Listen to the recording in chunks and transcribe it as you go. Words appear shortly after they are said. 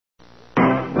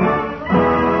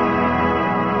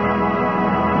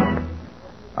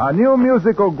A new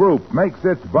musical group makes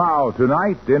its bow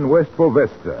tonight in Wistful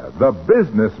Vista, the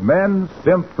Businessmen's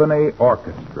Symphony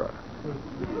Orchestra.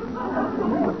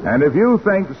 And if you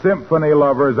think symphony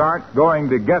lovers aren't going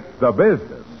to get the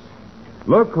business,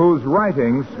 look who's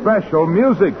writing special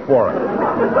music for it.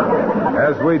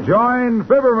 As we join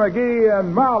Fibber McGee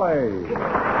and Molly.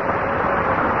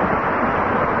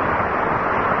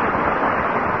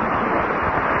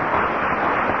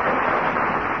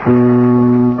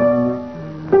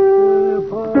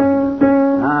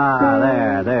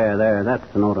 There. That's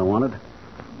the note I wanted.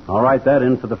 I'll write that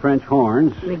in for the French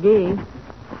horns. McGee.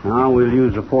 Now we'll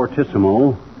use a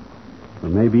fortissimo, or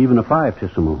maybe even a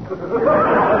fivetissimo.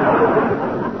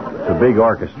 It's a big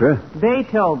orchestra.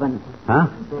 Beethoven. Huh?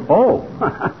 Oh.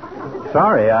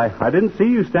 Sorry, I didn't see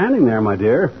you standing there, my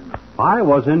dear. I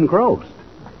was engrossed.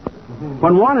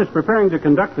 When one is preparing to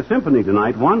conduct the symphony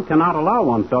tonight, one cannot allow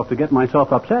oneself to get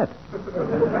myself upset.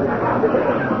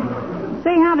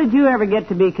 Say, how did you ever get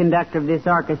to be conductor of this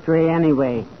orchestra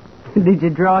anyway? Did you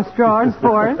draw straws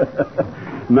for it?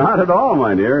 Not at all,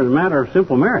 my dear. It's a matter of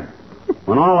simple merit.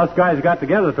 When all us guys got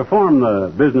together to form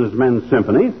the Businessmen's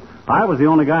Symphony, I was the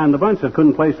only guy in the bunch that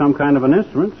couldn't play some kind of an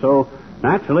instrument, so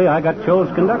naturally I got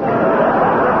chosen conductor.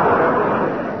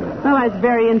 Well, that's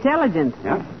very intelligent.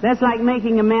 Yeah. That's like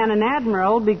making a man an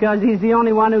admiral because he's the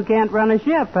only one who can't run a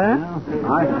ship, huh?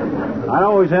 Well, I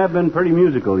always have been pretty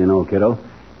musical, you know, kiddo.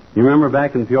 You remember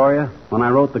back in Peoria when I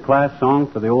wrote the class song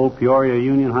for the old Peoria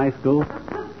Union High School?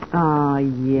 Oh,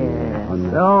 yes.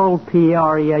 Old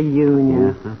Peoria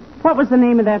Union. Uh-huh. What was the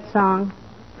name of that song?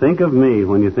 Think of me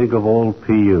when you think of old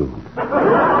PU.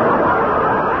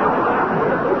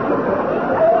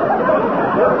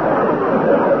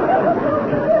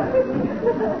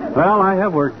 Well, I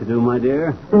have work to do, my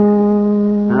dear.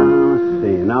 Let's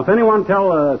see. Now, if anyone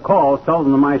calls, tell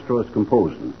them the maestro is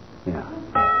composing. Yeah.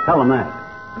 Tell them that.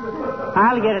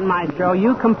 I'll get it, maestro.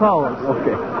 You compose.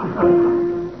 Okay.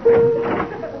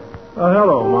 Oh,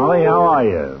 hello, Molly. How are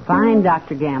you? Fine,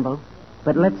 Dr. Gamble.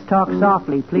 But let's talk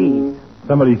softly, please.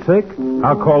 Somebody sick?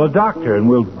 I'll call a doctor and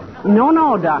we'll...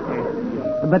 No, doctor.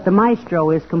 But the maestro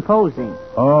is composing.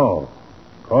 Oh.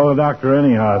 Call the doctor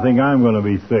anyhow. I think I'm going to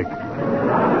be sick.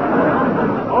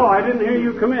 Oh, I didn't hear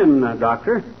you come in,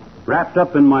 doctor. Wrapped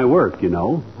up in my work, you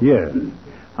know. Yes.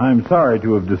 I'm sorry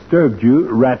to have disturbed you,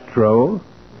 Ratro.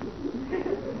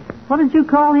 What did you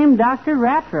call him, Dr.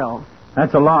 Ratro?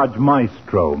 That's a large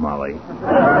maestro, Molly.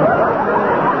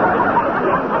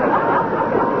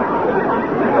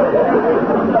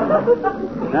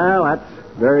 Well, that's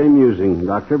very amusing,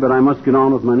 Doctor, but I must get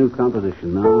on with my new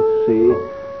composition. Now, let's see.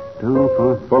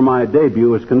 For my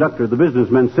debut as conductor of the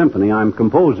Businessmen's Symphony, I'm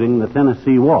composing the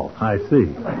Tennessee Waltz. I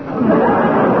see.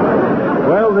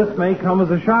 Well, this may come as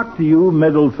a shock to you,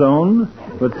 Middlestone,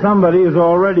 but somebody has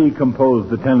already composed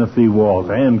the Tennessee Waltz,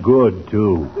 and good,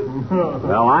 too.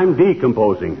 Well, I'm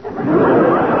decomposing.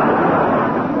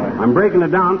 I'm breaking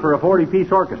it down for a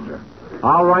 40-piece orchestra.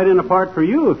 I'll write in a part for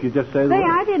you if you just say the word.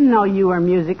 I didn't know you were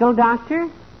musical, Doctor.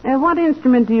 What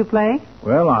instrument do you play?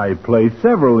 Well, I play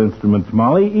several instruments,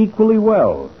 Molly, equally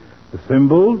well. The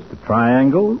cymbals, the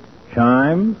triangles,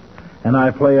 chimes, and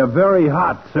I play a very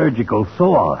hot surgical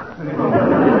saw.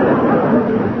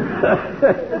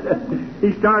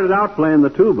 He started out playing the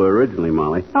tuba originally,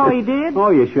 Molly. Oh, he did? Oh,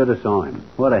 you should have saw him.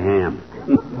 What a ham.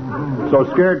 So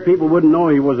scared people wouldn't know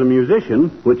he was a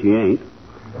musician, which he ain't.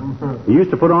 He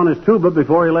used to put on his tuba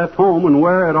before he left home and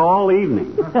wear it all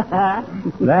evening.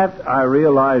 That, I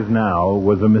realize now,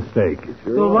 was a mistake.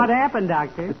 Well, what happened,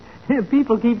 Doctor?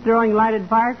 People keep throwing lighted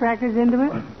firecrackers into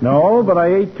it? No, but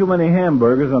I ate too many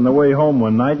hamburgers on the way home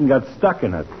one night and got stuck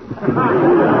in it.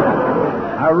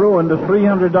 I ruined a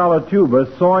 $300 tuba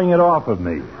sawing it off of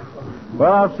me.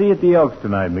 Well, I'll see you at the Elks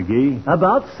tonight, McGee.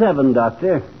 About 7,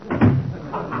 Doctor.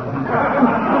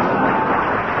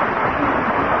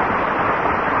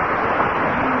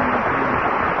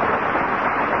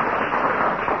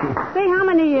 Say, how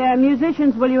many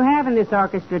musicians will you have in this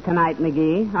orchestra tonight,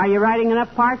 McGee? Are you writing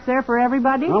enough parts there for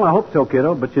everybody? Well, I hope so,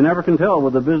 kiddo, but you never can tell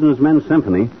with the Businessmen's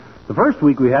Symphony. The first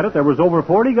week we had it, there was over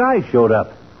 40 guys showed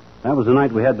up. That was the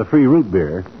night we had the free root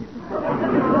beer.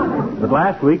 But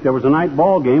last week there was a night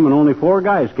ball game and only 4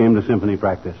 guys came to symphony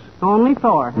practice. Only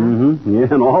 4, huh? Mm-hmm. Yeah,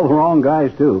 and all the wrong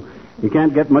guys, too. You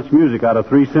can't get much music out of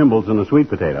 3 cymbals and a sweet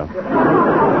potato.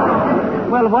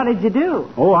 Well, what did you do?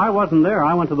 Oh, I wasn't there.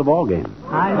 I went to the ball game.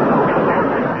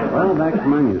 Well, back to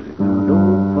my music. So,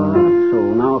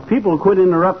 now, if people quit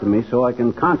interrupting me so I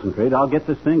can concentrate, I'll get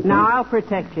this thing finished. Now, I'll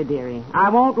protect you, dearie. I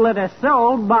won't let a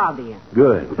soul bother you.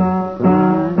 Good.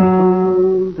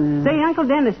 Say, Uncle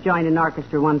Dennis joined an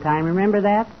orchestra one time. Remember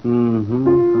that?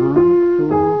 Mm-hmm.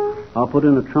 I'll put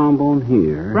in a trombone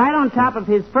here. Right on top of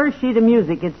his first sheet of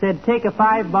music, it said, take a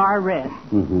 5-bar rest.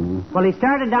 Mm-hmm. Well, he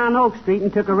started down Oak Street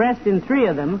and took a rest in 3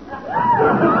 of them.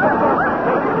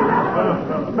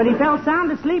 But he fell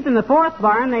sound asleep in the 4th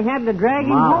bar, and they had to drag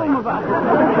him home about...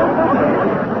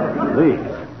 Please.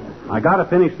 I gotta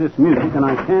finish this music, and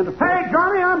I can't... Hey,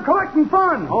 Johnny, I'm collecting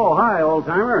funds. Oh, hi,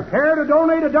 old-timer. Care to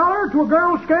donate $1 to a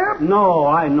girl scamp? No,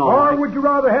 I know. Or would you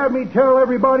rather have me tell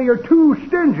everybody you're too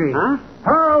stingy? Huh?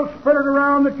 I'll spread it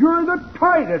around that you're the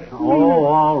tightest. Oh,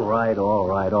 all right.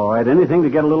 Anything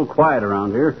to get a little quiet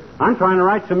around here. I'm trying to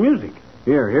write some music.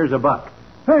 Here's $1.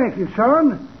 Thank you,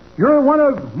 son. You're one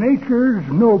of nature's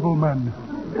noblemen.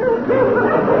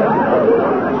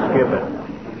 Skip it.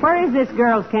 Where is this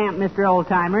girl's camp, Mr.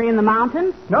 Oldtimer? In the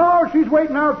mountains? No, she's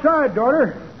waiting outside,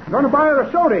 daughter. Going to buy her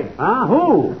a soda. Huh?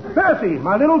 Who? Bessie,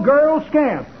 my little girl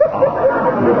scamp. She's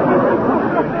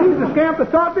the scamp that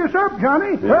thought this up,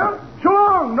 Johnny. Yeah. Well, so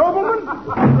long, nobleman.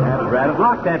 Rather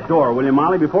lock that door, will you,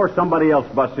 Molly, before somebody else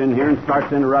busts in here and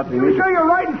starts interrupting me. You say you're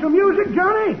writing some music,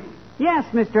 Johnny? Yes,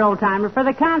 Mr. Oldtimer, for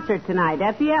the concert tonight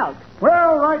at the Elks.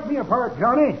 Well, write me a part,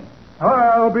 Johnny.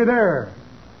 I'll be there.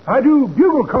 I do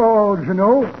bugle calls, you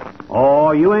know.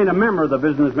 Oh, you ain't a member of the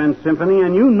Businessmen's Symphony,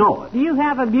 and you know it. Do you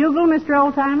have a bugle, Mr.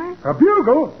 Oldtimer? A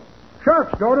bugle?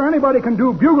 Shucks, daughter, anybody can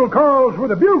do bugle calls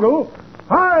with a bugle.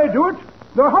 I do it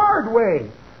the hard way.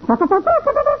 I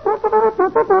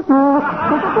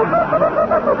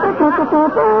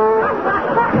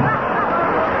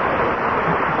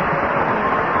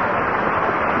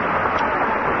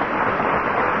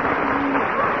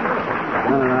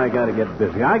gotta get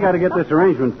busy. I gotta get this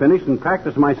arrangement finished and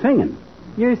practice my singing.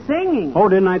 You're singing. Oh,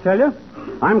 didn't I tell you?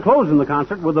 I'm closing the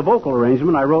concert with a vocal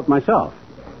arrangement I wrote myself.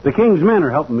 The King's Men are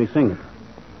helping me sing it.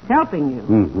 Helping you?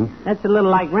 Mm-hmm. That's a little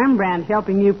like Rembrandt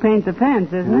helping you paint the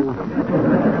fence, isn't it?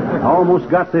 I almost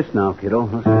got this now, kiddo.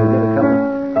 Let's see, get a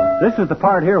couple. This is the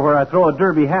part here where I throw a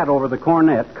derby hat over the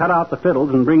cornet, cut out the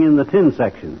fiddles, and bring in the tin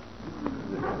section.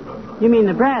 You mean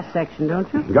the brass section,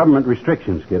 don't you? Government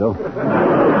restrictions, kiddo.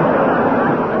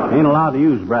 Ain't allowed to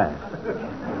use brass.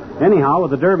 Anyhow,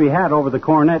 with the derby hat over the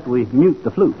cornet, we mute the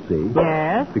flute, see?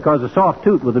 Yes. Because a soft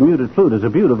toot with a muted flute is a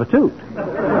beaut of a toot.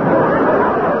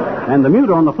 And the mute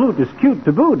on the flute is cute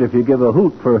to boot if you give a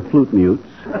hoot for flute mutes.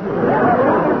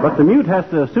 But the mute has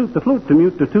to suit the flute to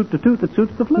mute the toot that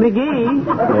suits the flute. McGee.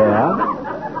 Yeah?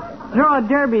 Throw a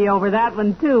derby over that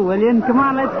one, too, will you? And come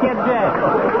on, let's get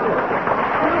dressed.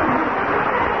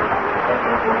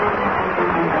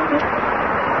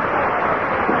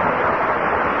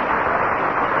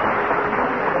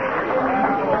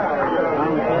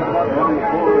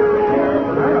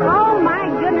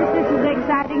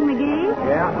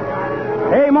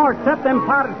 Hey, Mort, set them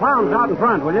potted clowns out in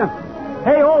front, will you?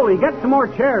 Hey, Ole, get some more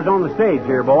chairs on the stage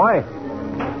here, boy.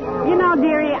 You know,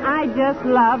 dearie, I just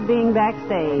love being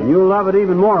backstage. And you'll love it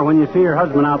even more when you see your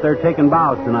husband out there taking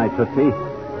bows tonight, Tootsie.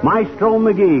 Maestro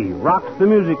McGee rocks the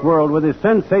music world with his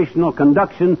sensational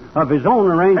conduction of his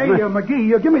own arrangement. Hey, McGee,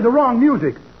 you give me the wrong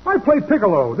music. I play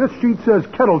piccolo. This sheet says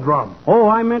kettle drum. Oh,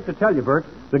 I meant to tell you, Bert.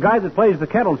 The guy that plays the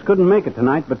kettles couldn't make it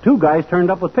tonight, but 2 guys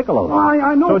turned up with piccolos.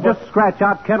 I know. So just scratch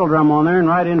out kettle drum on there and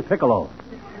write in piccolo.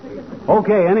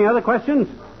 Okay, any other questions?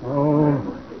 Oh,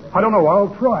 I don't know. I'll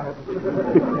try it.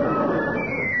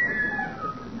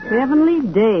 Heavenly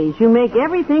days. You make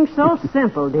everything so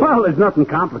simple, dear. Well, there's nothing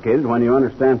complicated when you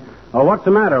understand. What's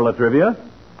the matter, Latrivia?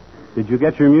 Did you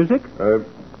get your music?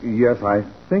 Yes, I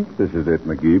think this is it,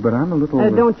 McGee, but I'm a little...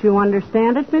 Don't you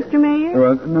understand it, Mr. Mayor?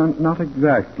 Well, not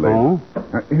exactly. Oh?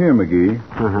 Here, McGee.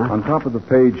 Uh-huh. On top of the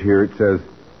page here, it says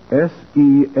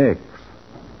S-E-X.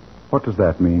 What does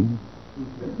that mean?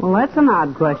 Well, that's an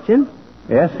odd question.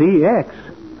 S-E-X.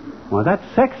 Well, that's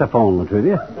saxophone,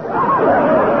 Latrivia.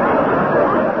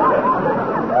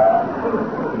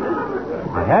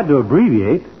 I had to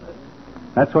abbreviate.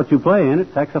 That's what you play, ain't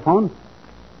it, saxophone?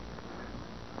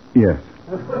 Yes.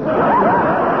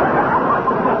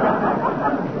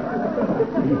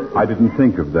 I didn't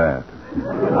think of that.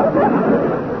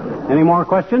 Any more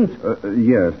questions?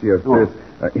 Yes. Oh. This.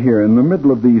 Here, in the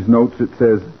middle of these notes, it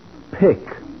says pick.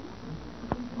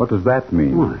 What does that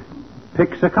mean? Why,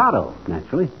 pizzicato,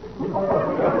 naturally.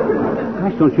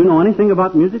 Gosh, don't you know anything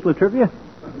about music, Latrivia?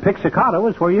 Pizzicato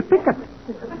is where you pick it.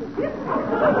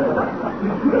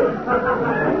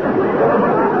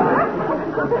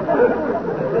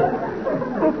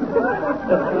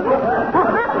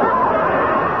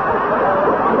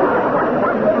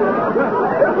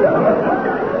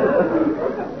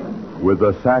 With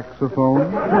a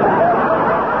saxophone?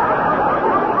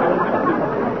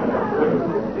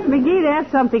 McGee,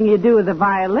 that's something you do with the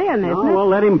violin, isn't it? Well,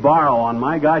 let him borrow on.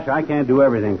 My gosh, I can't do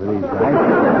everything for these guys.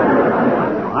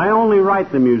 I only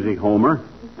write the music, Homer.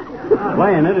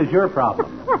 Playing it is your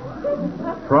problem.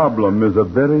 Problem is a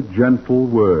very gentle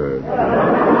word.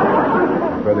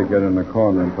 Better get in the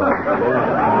corner and talk.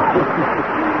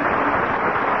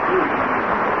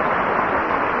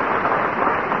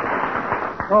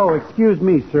 Oh, excuse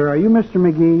me, sir. Are you Mr.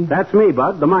 McGee? That's me,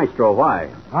 Bud, the maestro. Why?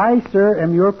 I, sir,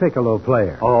 am your piccolo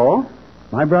player. Oh?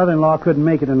 My brother-in-law couldn't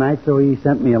make it tonight, so he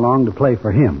sent me along to play for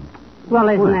him. Well,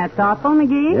 isn't that thoughtful,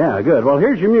 McGee? Yeah, good. Well,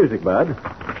 here's your music, Bud.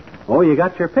 Oh, you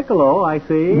got your piccolo, I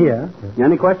see. Yeah.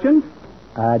 Any questions?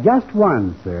 Just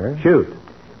one, sir. Shoot.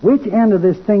 Which end of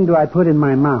this thing do I put in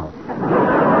my mouth?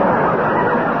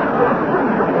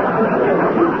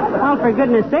 Well, for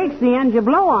goodness sakes, the end you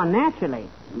blow on, naturally.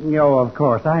 Oh, of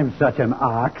course. I'm such an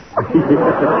ox. I'm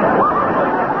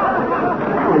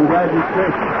glad you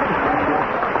said.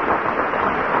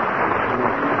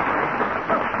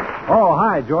 Oh,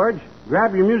 hi, George.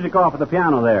 Grab your music off of the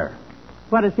piano there.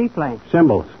 What does he play?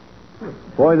 Cymbals.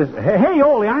 Boy, this... Hey,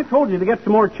 Ole, I told you to get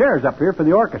some more chairs up here for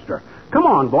the orchestra. Come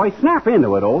on, boy, snap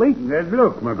into it, Ole.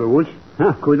 Look, Margolis,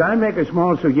 could I make a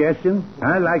small suggestion?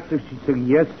 I'd like to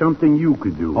suggest something you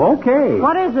could do. Okay.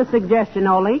 What is the suggestion,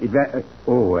 Ole?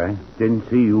 I didn't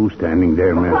see you standing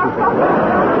there,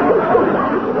 mister.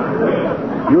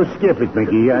 You skip it,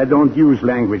 McGee. I don't use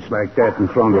language like that in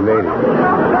front of ladies.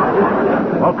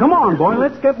 Well, come on, boy.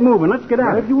 Let's get moving. Let's get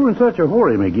out. If you're in such a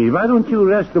hurry, McGee, why don't you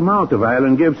rest them out a while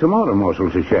and give some other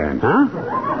muscles a chance? Huh?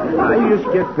 I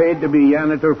just get paid to be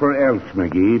janitor for Elks,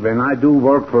 McGee. When I do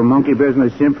work for Monkey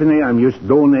Business Symphony, I'm just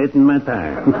donating my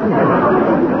time.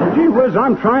 Gee whiz,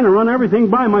 I'm trying to run everything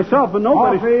by myself, but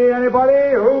nobody... Coffee,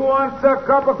 anybody? Who wants a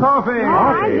cup of coffee?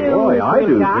 I do. Boy, I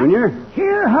do, Junior.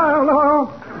 Here,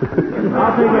 Harlow. I'll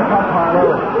take a cup,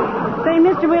 Harlow. Say,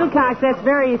 Mr. Wilcox, that's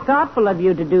very thoughtful of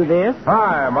you to do this.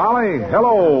 Hi, Molly.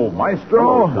 Hello,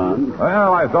 Maestro. Hello, son.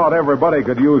 Well, I thought everybody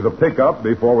could use a pickup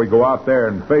before we go out there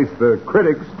and face the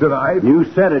critics tonight. You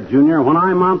said it, Junior. When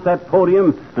I mount that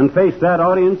podium and face that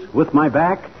audience with my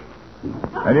back...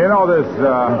 And you know,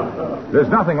 there's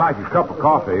nothing like a cup of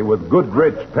coffee with good,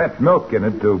 rich pet milk in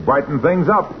it to brighten things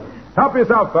up. Help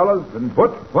yourself, fellas, and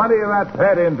put plenty of that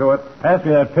pet into it. Pass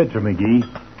me that pitcher, McGee.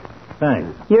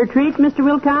 Thanks. Your treat, Mr.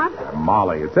 Wilcox?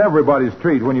 Molly, it's everybody's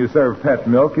treat when you serve pet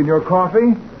milk in your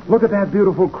coffee. Look at that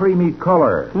beautiful creamy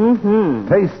color. Mm-hmm.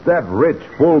 Taste that rich,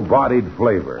 full-bodied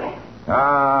flavor.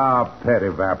 Ah, pet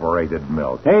evaporated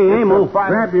milk. Hey, Emil,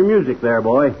 grab your music there,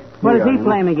 boy. What does he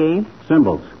play, McGee?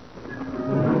 Cymbals.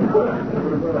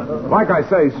 Like I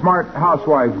say, smart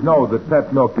housewives know that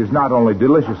pet milk is not only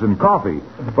delicious in coffee,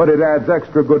 but it adds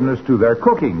extra goodness to their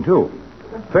cooking, too.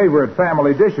 Favorite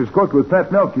family dishes cooked with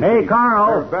pet milk, you Hey, see.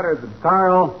 Carl. They're better than...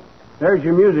 Carl, there's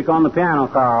your music on the piano,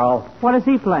 Carl. What does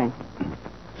he play?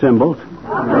 Cymbals.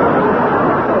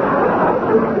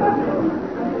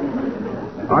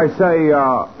 I say,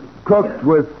 cooked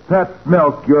with pet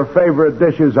milk, your favorite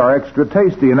dishes are extra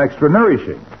tasty and extra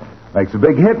nourishing. Makes a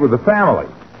big hit with the family.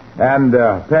 And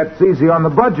pet's easy on the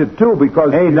budget, too,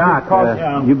 because... Hey,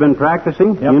 Doc, you've been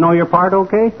practicing? Yep. You know your part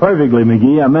okay? Perfectly,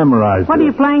 McGee. I memorized What it. are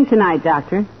you playing tonight,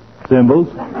 Doctor? Cymbals.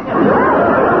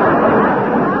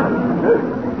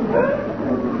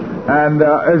 And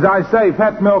as I say,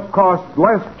 pet milk costs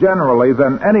less generally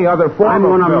than any other form I'm of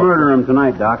going to milk. murder him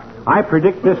tonight, Doc. I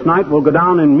predict this night will go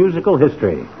down in musical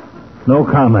history. No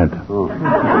comment. Oh.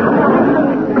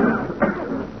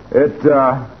 It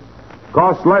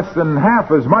costs less than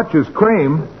half as much as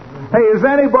cream. Hey, is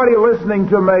anybody listening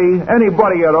to me?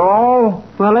 Anybody at all?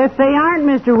 Well, if they aren't,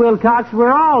 Mr. Wilcox,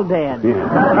 we're all dead. You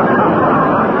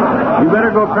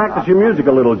better go practice your music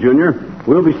a little, Junior.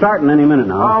 We'll be starting any minute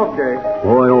now. Okay.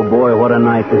 Boy, oh boy, what a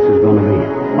night this is going to be.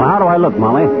 Well, how do I look,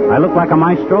 Molly? I look like a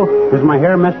maestro? Is my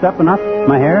hair messed up enough?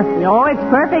 My hair? Oh, it's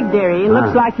perfect, dearie. It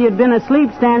looks like you'd been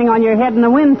asleep standing on your head in the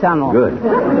wind tunnel. Good.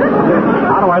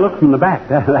 How do I look from the back?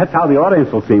 That's how the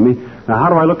audience will see me. Now, how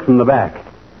do I look from the back?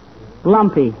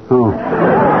 Lumpy. Oh,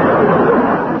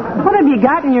 What have you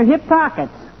got in your hip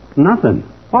pockets? nothing.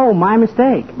 Oh, my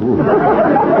mistake. Boy,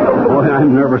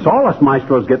 I'm nervous. All us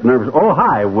maestros get nervous. Oh,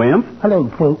 hi, Wimp. Hello,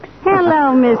 folks.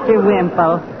 Hello, Mr.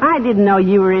 Wimple. I didn't know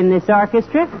you were in this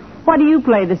orchestra. What do you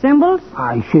play, the cymbals?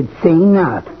 I should say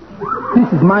not.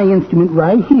 This is my instrument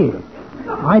right here.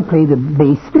 I play the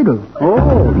bass fiddle.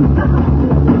 Oh.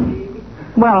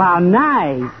 Well, how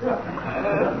nice.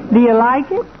 Do you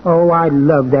like it? Oh, I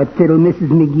love that fiddle, Mrs.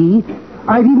 McGee.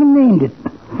 I've even named it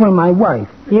for my wife.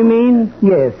 You mean?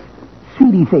 Yes,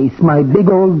 Sweetie Face, my big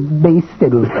old bass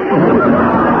fiddle.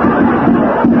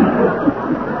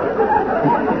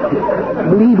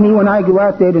 believe me, when I go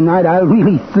out there tonight, I'll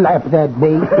really slap that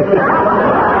bass.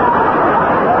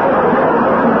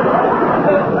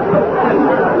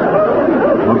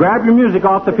 Well, grab your music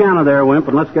off the piano there, Wimp,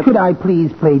 and let's get... Could I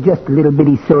please play just a little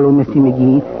bitty solo, Mr.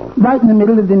 McGee? Right in the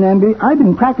middle of the number. I've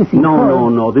been practicing.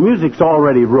 No. The music's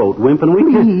already wrote, Wimp, and we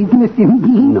can... Please, Mr.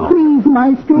 McGee. No. Please,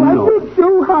 Maestro. No. I worked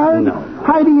so hard. No.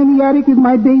 Hiding in the attic with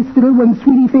my bass fiddle when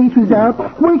Sweetie Face was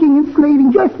out. Working and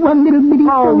slaving just one little bitty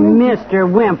Oh, solo. Mr.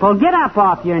 Wimple, get up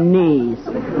off your knees.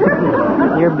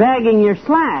 You're bagging your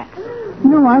slacks.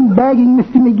 No, I'm begging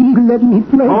Mr. McGee to let me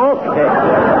play.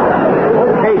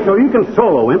 Okay, so you can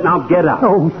solo, Wimp. Now get up.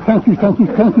 Oh, thank you, sir.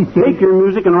 Take your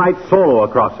music and write solo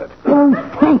across it. Oh,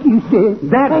 thank you, sir.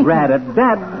 Dad,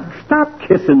 stop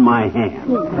kissing my hand.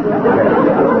 Go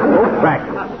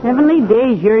practice. Heavenly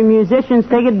days, your musicians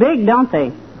take it big, don't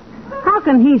they? How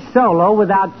can he solo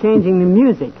without changing the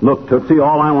music? Look, Tootsie,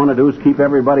 all I want to do is keep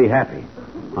everybody happy.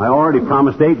 I already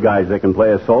promised 8 guys they can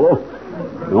play a solo.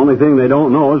 The only thing they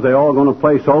don't know is they're all going to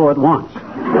play solo at once.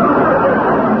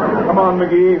 Come on,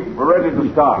 McGee. We're ready to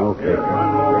start. Okay.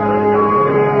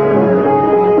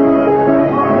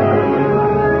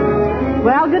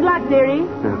 Well, good luck, dearie.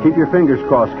 Now, keep your fingers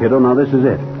crossed, kiddo. Now, this is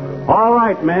it. All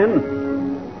right, men.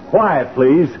 Quiet,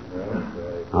 please.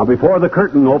 Now, before the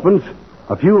curtain opens,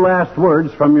 a few last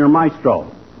words from your maestro.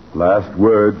 Last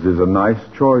words is a nice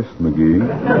choice, McGee.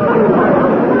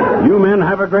 You men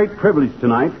have a great privilege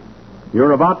tonight.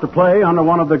 You're about to play under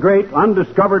one of the great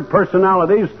undiscovered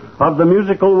personalities of the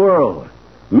musical world.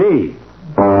 Me.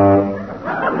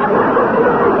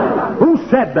 Who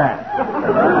said that?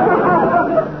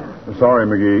 Sorry,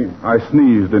 McGee. I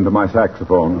sneezed into my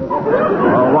saxophone.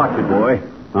 Well, watch it, boy.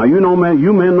 Now, you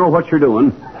men know what you're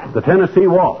doing. The Tennessee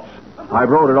Waltz. I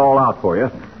wrote it all out for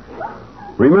you.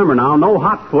 Remember now, no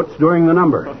hot foots during the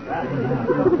number.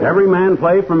 Every man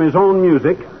play from his own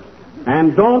music,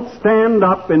 and don't stand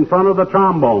up in front of the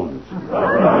trombones.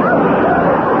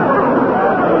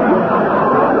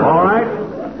 All right?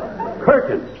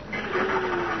 Curtain.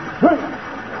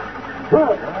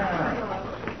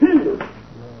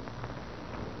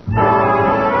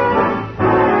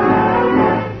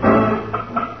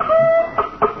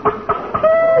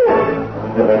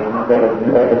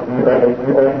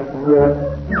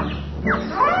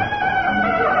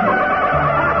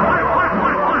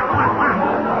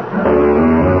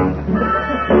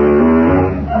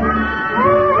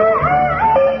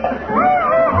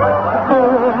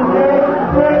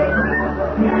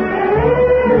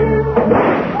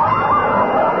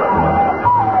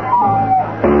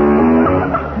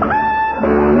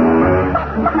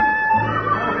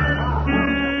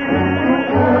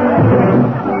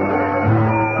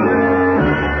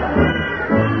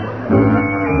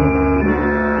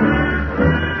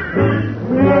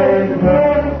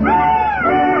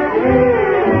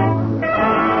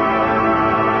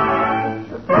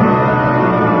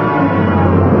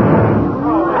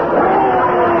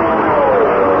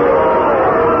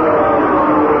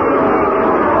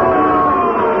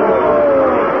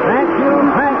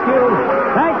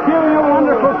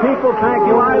 Thank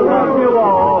you. I love you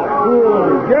all.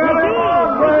 Get it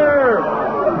out there!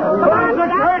 Close the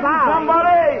curtain,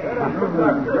 somebody!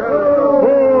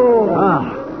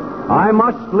 I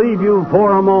must leave you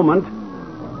for a moment,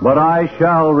 but I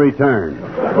shall return.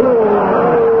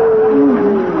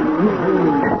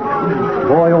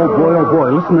 Boy, oh boy, oh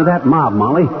boy, listen to that mob,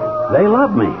 Molly. They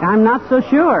love me. I'm not so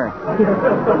sure.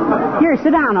 Here,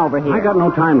 sit down over here. I got no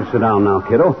time to sit down now,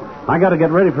 kiddo. I got to get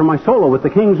ready for my solo with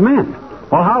the King's Men.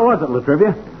 Well, how was it,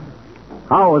 Latrivia?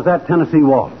 How was that Tennessee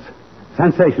Waltz?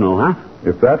 Sensational, huh?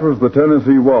 If that was the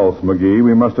Tennessee Waltz, McGee,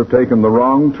 we must have taken the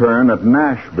wrong turn at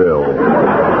Nashville.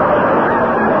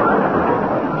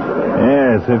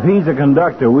 Yes, if he's a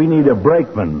conductor, we need a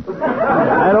brakeman.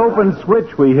 That open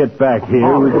switch we hit back here...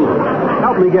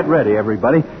 Help me get ready,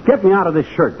 everybody. Get me out of this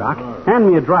shirt, Doc. Hand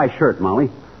me a dry shirt, Molly.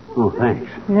 Oh,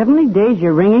 thanks. Heavenly days,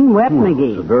 you're wringing wet,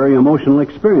 McGee. It's a very emotional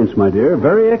experience, my dear.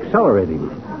 Very accelerating.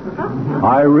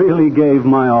 I really gave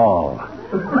my all.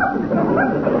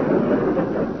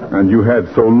 And you had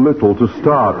so little to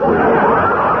start with.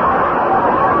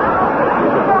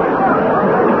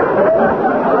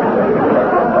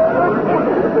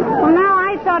 Well, now,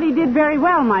 I thought he did very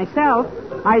well myself.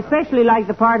 I especially liked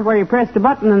the part where he pressed a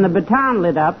button and the baton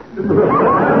lit up.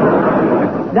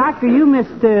 Doctor, you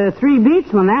missed 3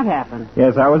 beats when that happened.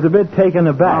 Yes, I was a bit taken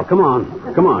aback. Oh, come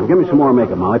on. Come on. Give me some more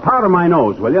makeup, Molly. Powder my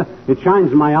nose, will you? It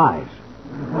shines in my eyes.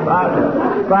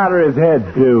 Powder his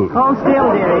head, too. Hold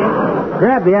still, dearie.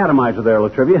 Grab the atomizer there,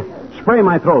 Latrivia. Spray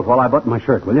my throat while I button my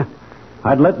shirt, will you?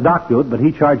 I'd let Doc do it, but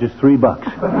he charges $3.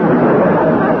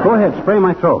 Go ahead, spray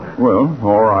my throat. Well,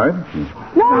 all right.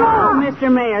 No, Mr.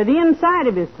 Mayor, the inside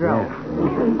of his throat.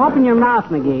 Open your mouth,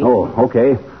 McGee. Oh,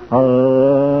 okay.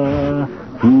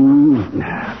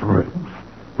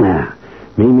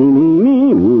 Me.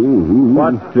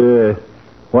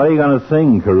 What are you going to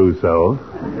sing, Caruso?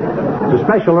 It's a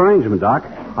special arrangement, Doc.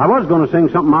 I was going to sing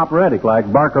something operatic like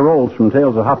Barker Rolls from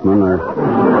Tales of Huffman or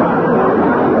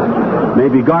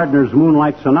maybe Gardner's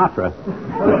Moonlight Sonata.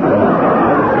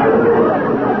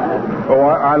 Oh,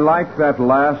 I like that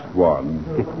last one.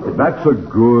 That's a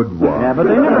good one. Yeah, but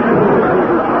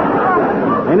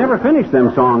they never finished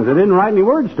them songs. They didn't write any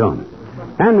words to them.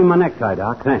 Hand me my necktie,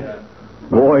 Doc. Thanks.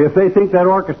 Boy, if they think that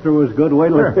orchestra was good, wait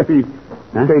till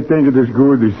They think it is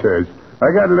good, he says.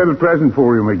 I got a little present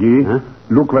for you, McGee. Huh?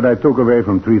 Look what I took away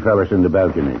from three fellas in the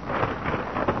balcony.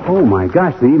 Oh, my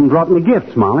gosh, they even brought me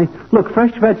gifts, Molly. Look,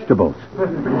 fresh vegetables.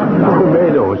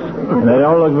 Tomatoes. And they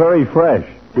all look very fresh.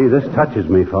 Gee, this touches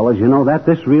me, fellas. You know that?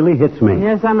 This really hits me.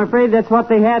 Yes, I'm afraid that's what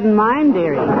they had in mind,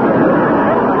 dearie.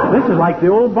 This is like the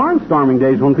old barnstorming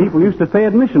days when people used to pay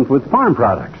admission with farm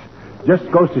products.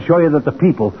 Just goes to show you that the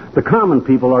people, the common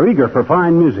people, are eager for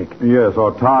fine music. Yes,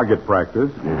 or target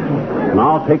practice. And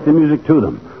I'll take the music to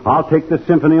them. I'll take the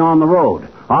symphony on the road.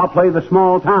 I'll play the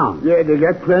small towns. Yeah, they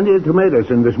got plenty of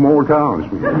tomatoes in the small towns.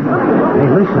 Hey,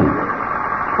 listen.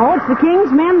 Oh, it's the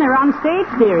King's men. They're on stage,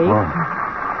 dearie.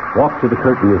 Walk to the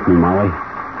curtain with me, Molly.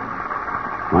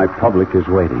 My public is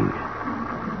waiting.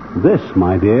 This,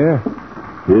 my dear,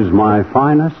 is my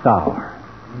finest hour.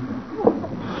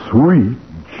 Sweet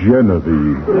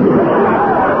Genevieve.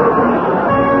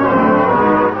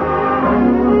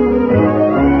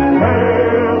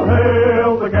 Hail,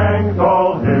 hail, the gang's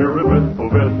all here at Wistful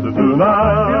Vista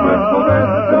tonight. Wistful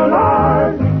Vista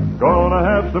tonight. Gonna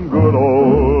have some good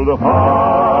old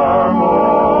harmony.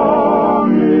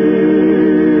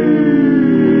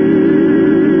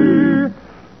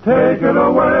 Take it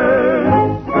away,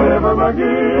 Fibber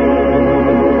McGee.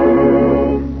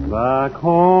 Back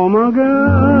home again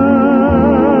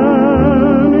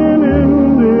in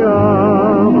Indiana,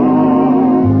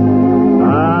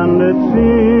 and it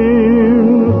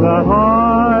seems that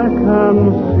I can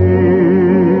see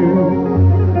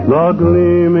the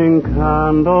gleaming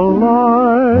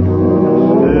candlelight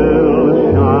still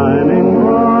shining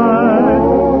bright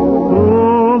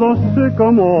through the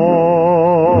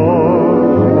sycamore.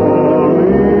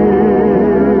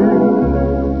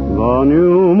 The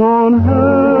new moon hay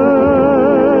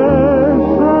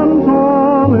sends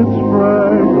all its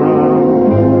fragrance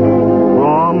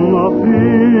from the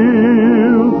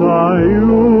fields I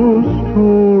used to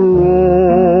roam.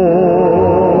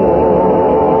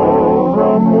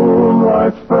 The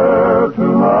moonlight's fair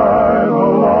tonight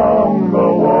along the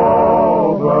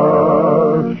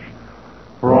Wabash.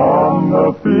 From the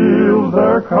fields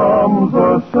there comes a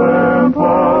scent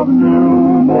of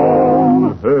new mown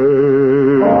hay.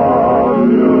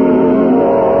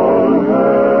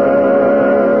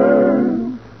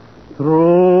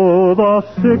 Through the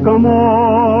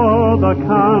sycamore the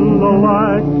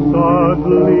candlelights are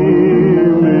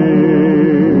gleaming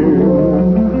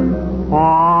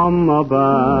on the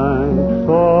banks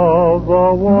of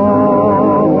the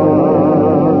Wabash.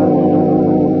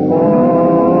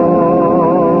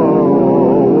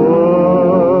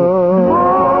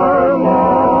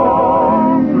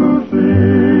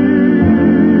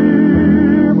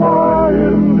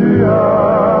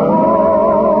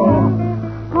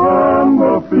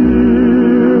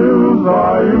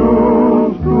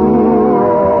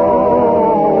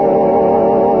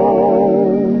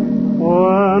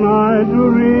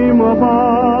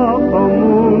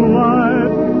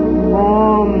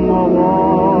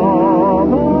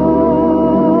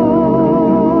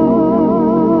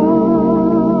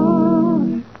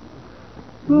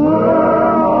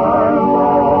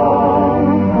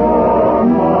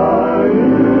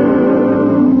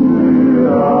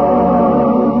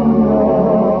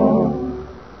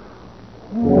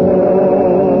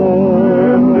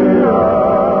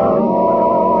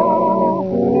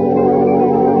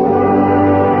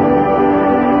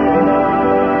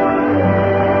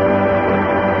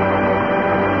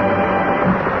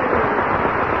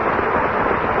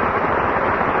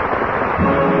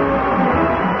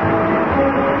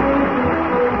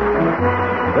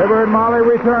 Fibber and Molly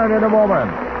return in a moment.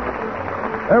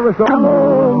 Ever so...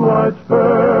 Moonlight's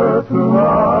fair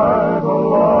tonight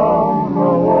along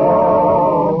the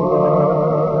Wabash.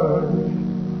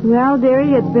 Well,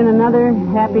 dearie, it's been another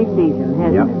happy season,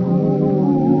 hasn't it?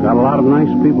 Got a lot of nice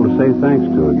people to say thanks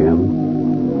to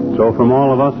again. So from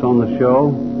all of us on the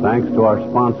show, thanks to our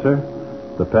sponsor,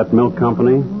 the Pet Milk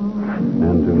Company,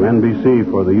 and to NBC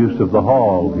for the use of the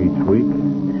hall each week.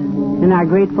 And our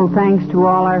grateful thanks to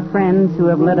all our friends who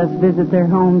have let us visit their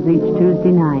homes each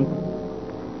Tuesday night.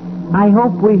 I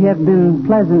hope we have been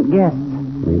pleasant guests.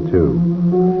 Me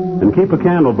too. And keep a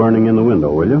candle burning in the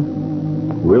window, will you?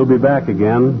 We'll be back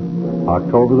again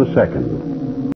October the 2nd.